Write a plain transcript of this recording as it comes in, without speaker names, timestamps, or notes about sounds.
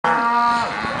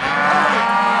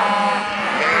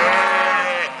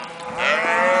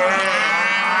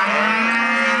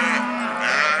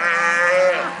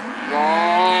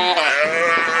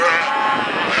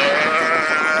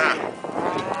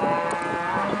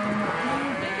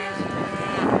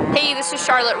this is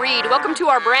Charlotte Reid. Welcome to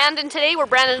our Brandon today. We're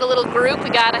branding a little group. I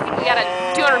think we got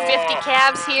 250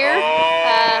 calves here.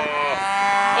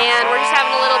 And we're just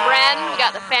having a little brand. We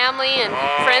got the family and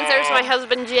friends. There's my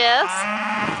husband Jess.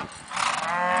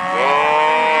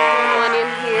 One in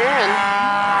here and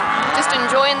just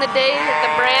enjoying the day at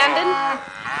the Brandon.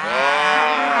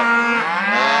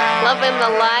 Loving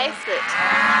the life that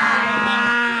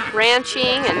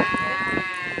ranching and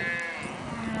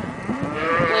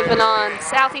living on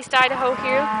southeast Idaho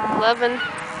here. Loving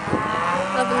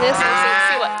this. Let's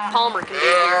see what Palmer can do here.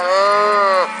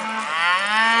 A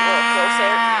little close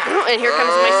there. And here comes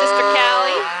my sister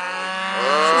Callie.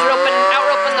 She's out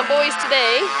roping the boys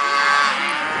today.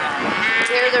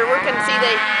 There they're working. See,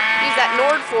 they use that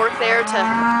Nord fork there to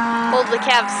hold the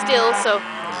calves still so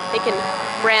they can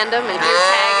brand them and ear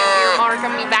tag them, ear mark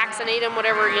them, vaccinate them,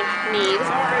 whatever you need.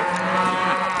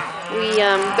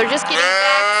 They're just getting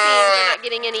vaccines. They're not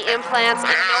getting any implants, no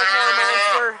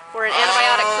hormones. We're an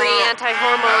antibiotic-free,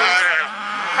 anti-hormone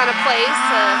kind of place.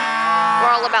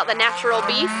 We're all about the natural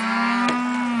beef.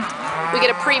 We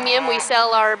get a premium. We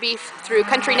sell our beef through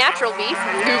Country Natural Beef.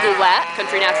 Google that,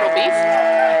 Country Natural Beef.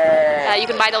 You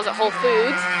can buy those at Whole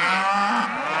Foods.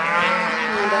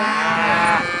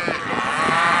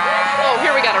 Oh,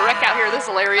 here we got a wreck out here. This is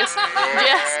hilarious.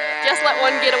 Just let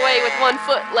one get away with 1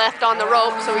 foot left on the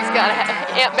rope, so he's got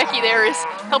Aunt Becky there is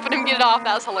helping him get it off.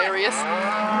 That was hilarious.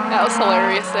 That was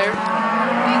hilarious there.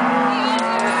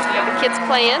 Got the kids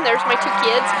playing. There's my 2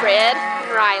 kids, Fred and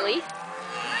Riley.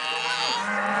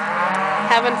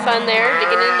 Having fun there,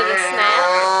 digging into the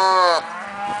snap.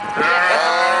 Got the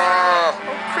whole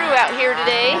crew out here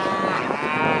today.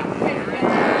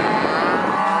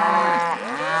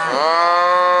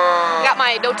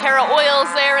 My doTERRA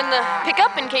oils there in the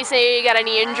pickup in case they got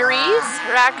any injuries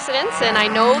or accidents, and I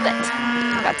know that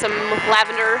got some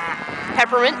lavender,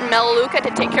 peppermint, and melaleuca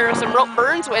to take care of some rope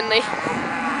burns when they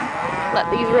let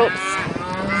these ropes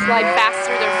slide fast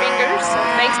through their fingers. So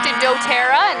thanks to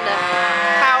doTERRA and the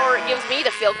power it gives me to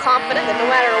feel confident that no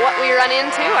matter what we run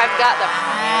into, I've got the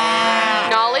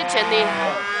knowledge and the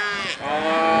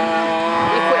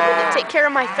equipment to take care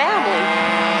of my family.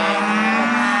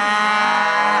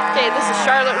 Okay, this is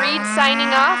Charlotte Reid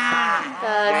signing off.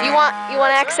 If you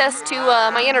want access to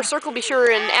my inner circle, be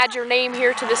sure and add your name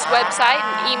here to this website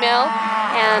and email,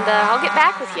 and I'll get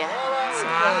back with you. So,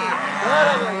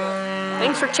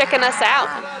 thanks for checking us out.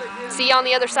 See you on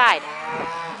the other side.